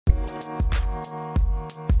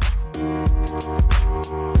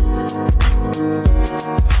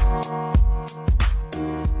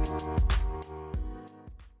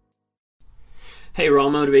Hey, Raw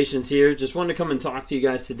Motivations here. Just wanted to come and talk to you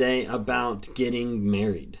guys today about getting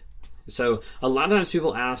married. So a lot of times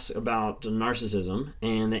people ask about narcissism,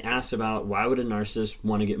 and they ask about why would a narcissist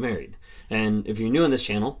want to get married. And if you're new on this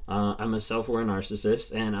channel, I'm a self-aware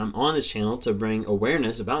narcissist, and I'm on this channel to bring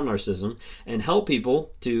awareness about narcissism and help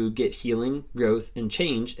people to get healing, growth, and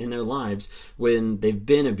change in their lives when they've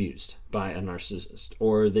been abused by a narcissist,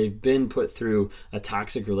 or they've been put through a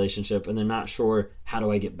toxic relationship and they're not sure, how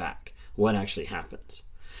do I get back? What actually happens?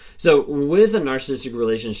 So with a narcissistic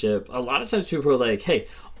relationship, a lot of times people are like, hey,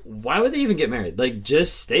 why would they even get married? Like,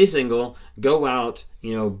 just stay single, go out,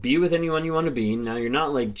 be with anyone you want to be. Now, you're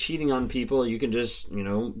not like cheating on people. You can just,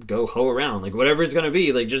 go hoe around, like whatever it's going to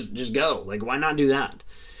be, like just go. Like, why not do that?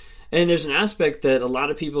 And there's an aspect that a lot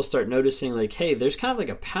of people start noticing, like, hey, there's kind of like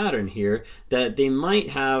a pattern here that they might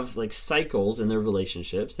have like cycles in their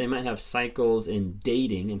relationships. They might have cycles in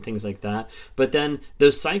dating and things like that. But then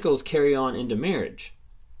those cycles carry on into marriage.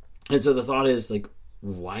 And so the thought is like,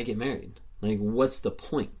 why get married? Like, what's the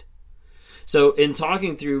point? So in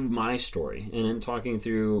talking through my story and in talking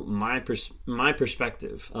through my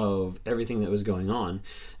perspective of everything that was going on,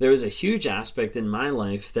 there was a huge aspect in my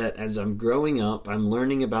life that as I'm growing up, I'm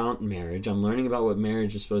learning about marriage. I'm learning about what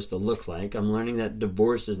marriage is supposed to look like. I'm learning that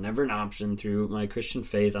divorce is never an option through my Christian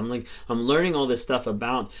faith. I'm learning all this stuff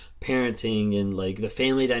about parenting and like the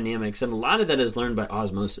family dynamics. And a lot of that is learned by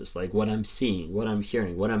osmosis, like what I'm seeing, what I'm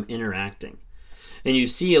hearing, what I'm interacting. And you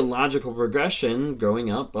see a logical progression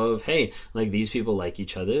growing up of, hey, like these people like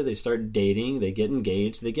each other, they start dating, they get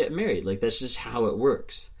engaged, they get married. Like that's just how it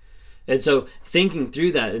works. And so thinking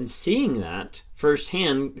through that and seeing that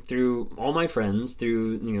firsthand through all my friends,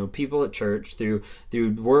 through people at church, through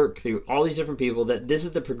work, through all these different people, that this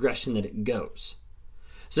is the progression that it goes.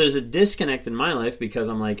 So there's a disconnect in my life because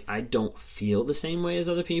I'm like, I don't feel the same way as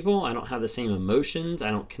other people. I don't have the same emotions. I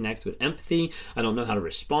don't connect with empathy. I don't know how to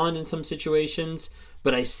respond in some situations.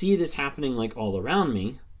 But I see this happening like all around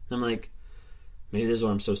me. I'm like, maybe this is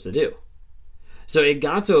what I'm supposed to do. So it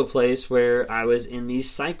got to a place where I was in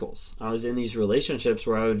these cycles. I was in these relationships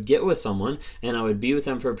where I would get with someone and I would be with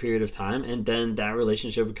them for a period of time, and then that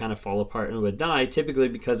relationship would kind of fall apart and would die, typically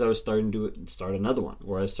because I was starting to start another one,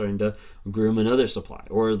 or I was starting to groom another supply,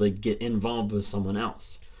 or like get involved with someone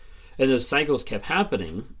else. And those cycles kept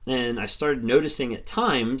happening, and I started noticing at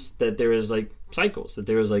times that there was like cycles, that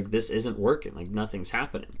there was like, this isn't working, like nothing's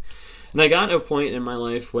happening. And I got to a point in my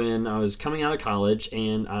life when I was coming out of college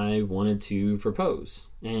and I wanted to propose.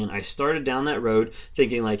 And I started down that road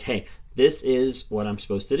thinking like, hey, this is what I'm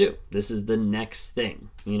supposed to do. This is the next thing.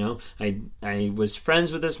 I was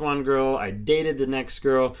friends with this one girl. I dated the next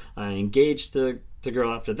girl. I engaged the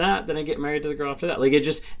girl after that. Then I get married to the girl after that. Like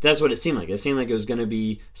that's what it seemed like. It seemed like it was going to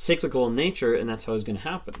be cyclical in nature, and that's how it was going to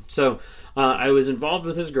happen. So I was involved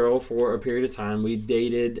with this girl for a period of time. We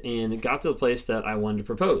dated, and it got to the place that I wanted to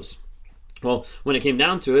propose. Well, when it came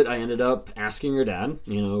down to it, I ended up asking her dad,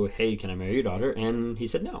 hey, can I marry your daughter? And he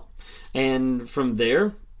said no. And from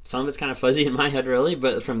there, some of it's kind of fuzzy in my head, really,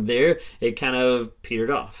 but from there, it kind of petered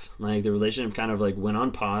off. Like the relationship kind of like went on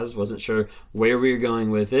pause, wasn't sure where we were going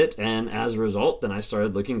with it. And as a result, then I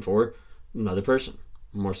started looking for another person,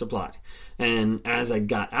 more supply. And as I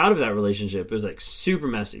got out of that relationship, it was like super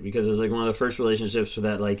messy because it was like one of the first relationships where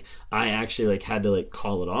that like I actually like had to like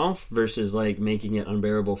call it off versus like making it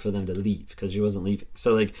unbearable for them to leave because she wasn't leaving.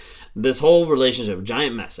 So like this whole relationship,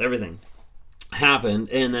 giant mess, everything happened,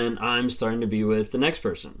 and then I'm starting to be with the next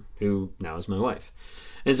person who now is my wife.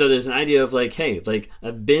 And so there's an idea of like, hey, like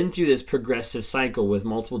I've been through this progressive cycle with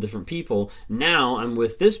multiple different people. Now I'm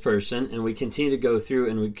with this person and we continue to go through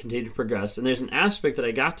and we continue to progress. And there's an aspect that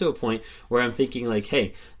I got to a point where I'm thinking like,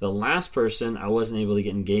 hey, the last person I wasn't able to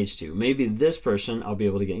get engaged to. Maybe this person I'll be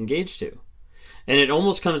able to get engaged to. And it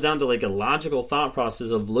almost comes down to like a logical thought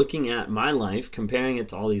process of looking at my life, comparing it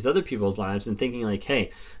to all these other people's lives and thinking like,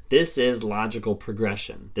 hey, this is logical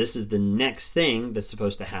progression. This is the next thing that's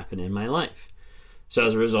supposed to happen in my life. So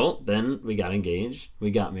as a result, then we got engaged,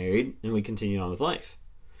 we got married, and we continued on with life.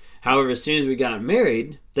 However, as soon as we got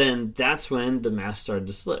married, then that's when the mask started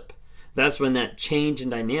to slip. That's when that change in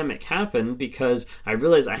dynamic happened because I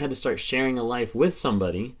realized I had to start sharing a life with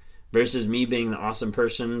somebody versus me being the awesome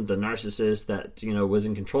person, the narcissist that, was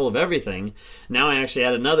in control of everything. Now I actually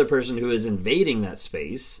had another person who is invading that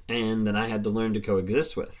space and that I had to learn to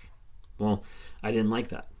coexist with. Well, I didn't like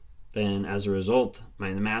that. And as a result,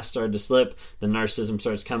 the mask started to slip, the narcissism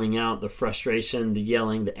starts coming out, the frustration, the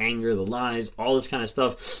yelling, the anger, the lies, all this kind of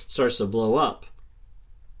stuff starts to blow up.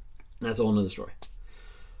 That's a whole nother story.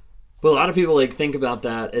 But a lot of people like think about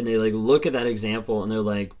that and they like look at that example and they're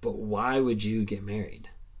like, but why would you get married?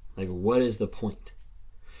 Like, what is the point?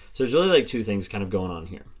 So there's really like two things kind of going on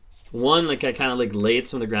here. One, like I kind of like laid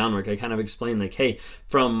some of the groundwork. I kind of explained like, hey,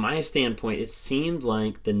 from my standpoint, it seemed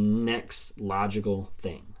like the next logical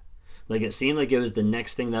thing. Like it seemed like it was the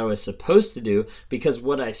next thing that I was supposed to do, because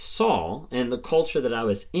what I saw and the culture that I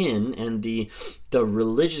was in and the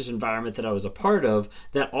religious environment that I was a part of,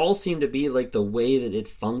 that all seemed to be like the way that it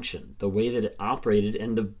functioned, the way that it operated,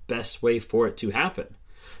 and the best way for it to happen.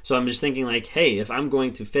 So I'm just thinking like, hey, if I'm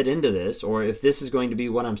going to fit into this, or if this is going to be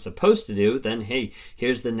what I'm supposed to do, then hey,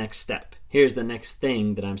 here's the next step. Here's the next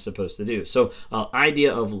thing that I'm supposed to do. So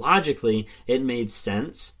idea of logically, it made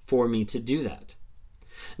sense for me to do that.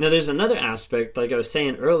 Now, there's another aspect, like I was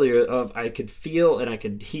saying earlier, of I could feel and I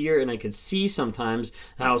could hear and I could see sometimes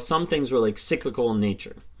how some things were like cyclical in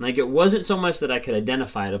nature. Like it wasn't so much that I could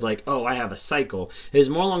identify it of like, oh, I have a cycle. It was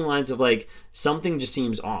more along the lines of like, something just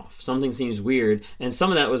seems off. Something seems weird. And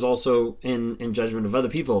some of that was also in judgment of other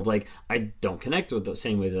people of like, I don't connect with the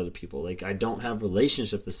same way as other people. Like I don't have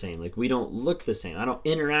relationship the same. Like we don't look the same. I don't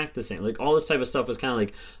interact the same. Like all this type of stuff was kind of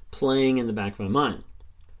like playing in the back of my mind.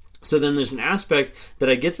 So then there's an aspect that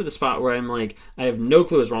I get to the spot where I'm like, I have no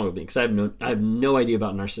clue what's wrong with me, because I have no idea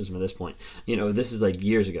about narcissism at this point. You know, this is like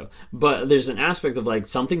years ago. But there's an aspect of like,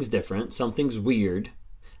 something's different, something's weird.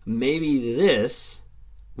 Maybe this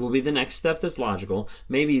will be the next step that's logical.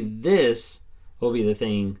 Maybe this will be the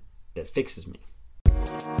thing that fixes me.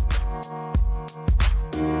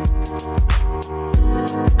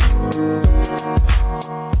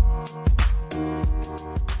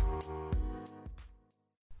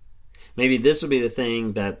 Maybe this will be the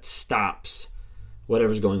thing that stops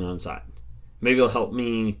whatever's going on inside. Maybe it'll help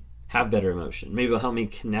me have better emotion. Maybe it'll help me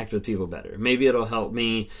connect with people better. Maybe it'll help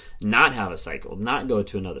me not have a cycle, not go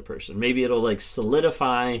to another person. Maybe it'll like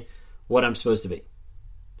solidify what I'm supposed to be.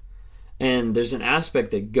 And there's an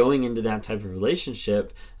aspect that going into that type of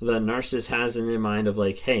relationship, the narcissist has in their mind of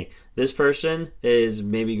like, hey, this person is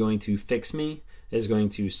maybe going to fix me, is going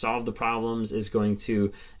to solve the problems, is going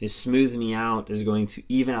to smooth me out, is going to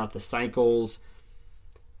even out the cycles.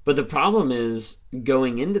 But the problem is,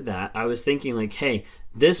 going into that, I was thinking like, hey,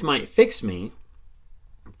 this might fix me,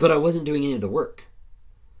 but I wasn't doing any of the work.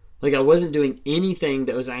 Like I wasn't doing anything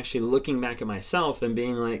that was actually looking back at myself and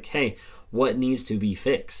being like, hey, what needs to be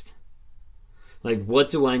fixed? Like, what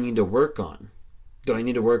do I need to work on? Do I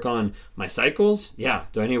need to work on my cycles? Yeah.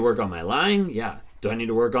 Do I need to work on my lying? Yeah. Do I need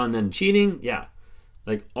to work on then cheating? Yeah.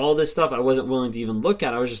 Like all this stuff I wasn't willing to even look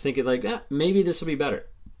at. I was just thinking like, maybe this will be better.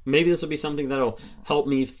 Maybe this will be something that'll help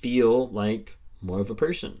me feel like more of a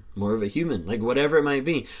person, more of a human, like whatever it might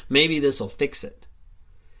be. Maybe this will fix it.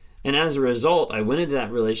 And as a result, I went into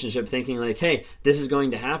that relationship thinking like, hey, this is going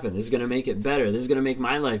to happen. This is going to make it better. This is going to make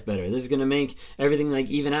my life better. This is going to make everything like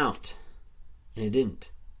even out. And it didn't.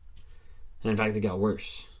 And in fact, it got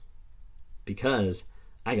worse. Because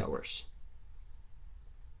I got worse.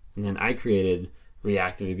 And then I created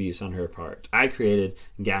reactive abuse on her part. I created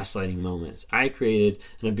gaslighting moments. I created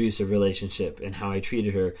an abusive relationship and how I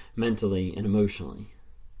treated her mentally and emotionally.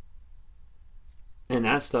 And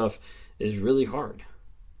that stuff is really hard.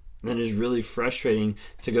 And it is really frustrating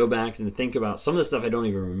to go back and to think about some of the stuff I don't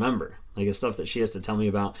even remember. Like the stuff that she has to tell me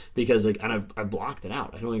about because like I blocked it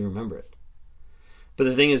out. I don't even remember it. But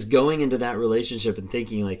the thing is, going into that relationship and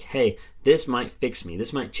thinking like, hey, this might fix me.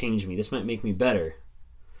 This might change me. This might make me better.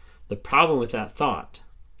 The problem with that thought,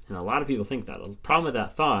 and a lot of people think that, the problem with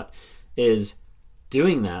that thought is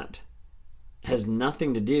doing that has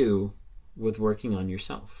nothing to do with working on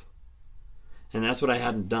yourself. And that's what I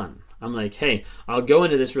hadn't done. I'm like, hey, I'll go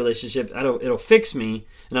into this relationship, it'll fix me.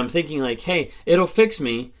 And I'm thinking like, hey, it'll fix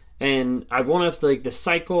me. And I won't have to, like the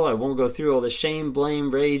cycle, I won't go through all the shame,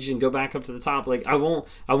 blame, rage, and go back up to the top. Like I won't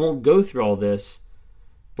go through all this.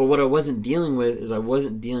 But what I wasn't dealing with is I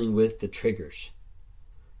wasn't dealing with the triggers.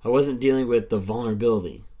 I wasn't dealing with the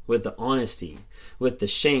vulnerability, with the honesty, with the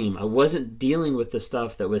shame. I wasn't dealing with the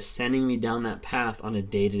stuff that was sending me down that path on a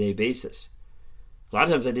day-to-day basis. A lot of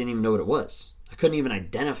times I didn't even know what it was. I couldn't even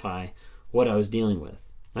identify what I was dealing with.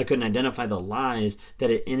 I couldn't identify the lies that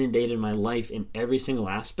had inundated my life in every single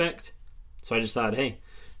aspect. So I just thought, hey,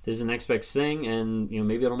 this is the next best thing, and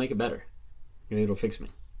maybe it'll make it better. Maybe it'll fix me.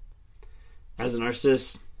 As a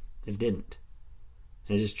narcissist, it didn't.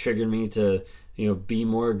 It just triggered me to be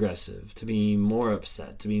more aggressive, to be more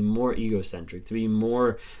upset, to be more egocentric, to be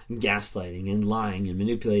more gaslighting and lying and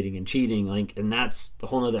manipulating and cheating. And that's a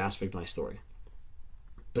whole other aspect of my story.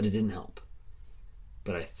 But it didn't help.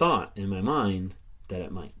 But I thought in my mind that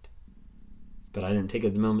it might. But I didn't take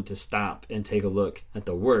the moment to stop and take a look at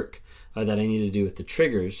the work that I needed to do with the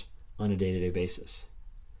triggers on a day-to-day basis.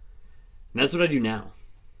 And that's what I do now.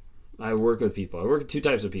 I work with people. I work with two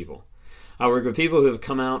types of people. I work with people who have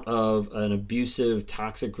come out of an abusive,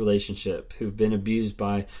 toxic relationship, who've been abused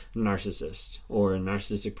by a narcissist or a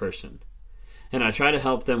narcissistic person. And I try to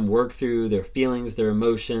help them work through their feelings, their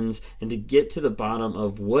emotions, and to get to the bottom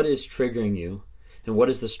of what is triggering you and what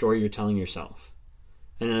is the story you're telling yourself.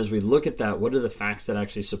 And as we look at that, what are the facts that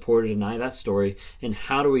actually support or deny that story, and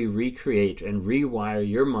how do we recreate and rewire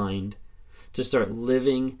your mind to start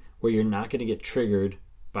living where you're not going to get triggered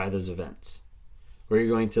by those events, where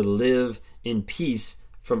you're going to live in peace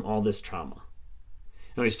from all this trauma.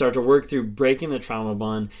 And we start to work through breaking the trauma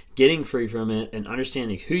bond, getting free from it, and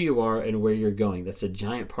understanding who you are and where you're going. That's a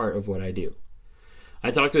giant part of what I do.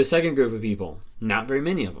 I talk to a second group of people, not very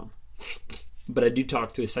many of them, but I do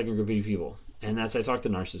talk to a second group of people, and that's I talk to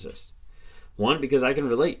narcissists. One, because I can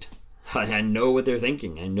relate. I know what they're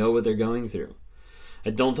thinking. I know what they're going through. I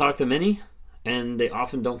don't talk to many, and they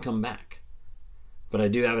often don't come back. But I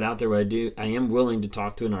do have it out there where I am willing to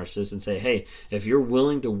talk to a narcissist and say, hey, if you're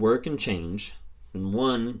willing to work and change, then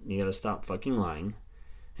one, you got to stop fucking lying,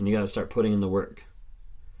 and you got to start putting in the work.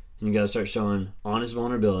 And you got to start showing honest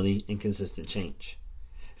vulnerability and consistent change.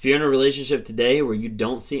 If you're in a relationship today where you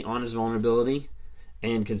don't see honest vulnerability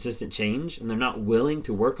and consistent change, and they're not willing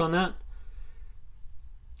to work on that,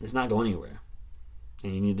 it's not going anywhere.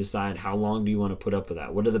 And you need to decide, how long do you want to put up with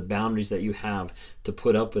that? What are the boundaries that you have to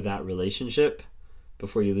put up with that relationship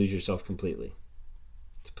before you lose yourself completely?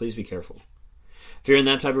 So please be careful. If you're in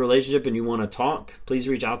that type of relationship and you want to talk, please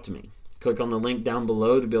reach out to me. Click on the link down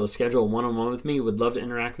below to be able to schedule a one-on-one with me. Would love to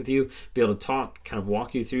interact with you, be able to talk, kind of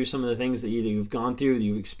walk you through some of the things that either you've gone through, that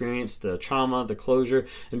you've experienced, the trauma, the closure,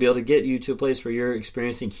 and be able to get you to a place where you're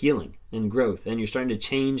experiencing healing and growth, and you're starting to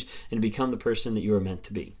change and become the person that you are meant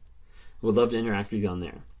to be. Would love to interact with you on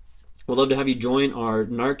there. We'd love to have you join our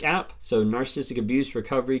NARC app, so Narcissistic Abuse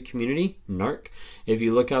Recovery Community, NARC. If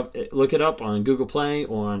you look it up on Google Play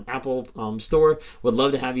or on Apple Store, would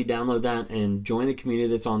love to have you download that and join the community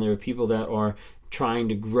that's on there of people that are trying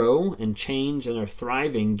to grow and change and are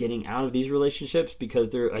thriving getting out of these relationships because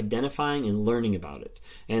they're identifying and learning about it.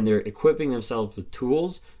 And they're equipping themselves with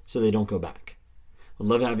tools so they don't go back. I'd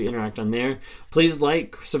love to have you interact on there. Please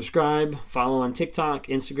like, subscribe, follow on TikTok,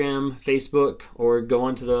 Instagram, Facebook, or go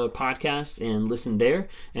onto the podcast and listen there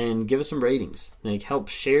and give us some ratings. Like, help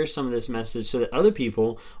share some of this message so that other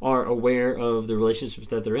people are aware of the relationships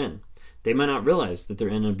that they're in. They might not realize that they're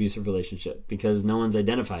in an abusive relationship because no one's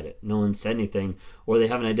identified it. No one said anything, or they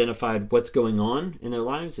haven't identified what's going on in their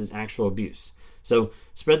lives as actual abuse. So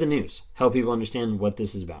spread the news. Help people understand what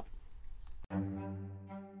this is about.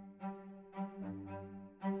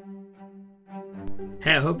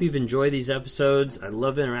 Hey, I hope you've enjoyed these episodes. I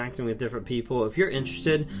love interacting with different people. If you're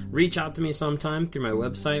interested, reach out to me sometime through my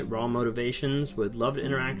website, Raw Motivations. Would love to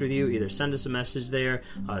interact with you. Either send us a message there,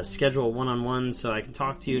 schedule a one-on-one so I can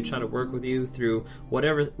talk to you, try to work with you through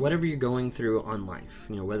whatever you're going through on life.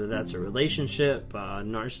 You know, whether that's a relationship,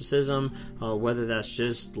 narcissism, whether that's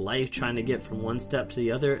just life, trying to get from one step to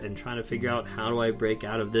the other and trying to figure out, how do I break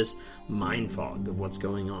out of this mind fog of what's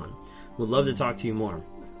going on. Would love to talk to you more.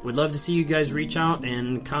 We'd love to see you guys reach out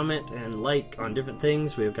and comment and like on different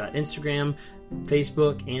things. We've got Instagram,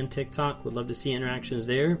 Facebook, and TikTok. We'd love to see interactions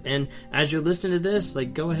there. And as you're listening to this,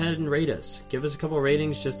 go ahead and rate us. Give us a couple of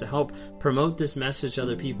ratings just to help promote this message to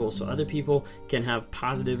other people so other people can have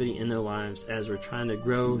positivity in their lives as we're trying to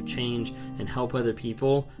grow, change, and help other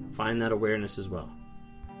people find that awareness as well.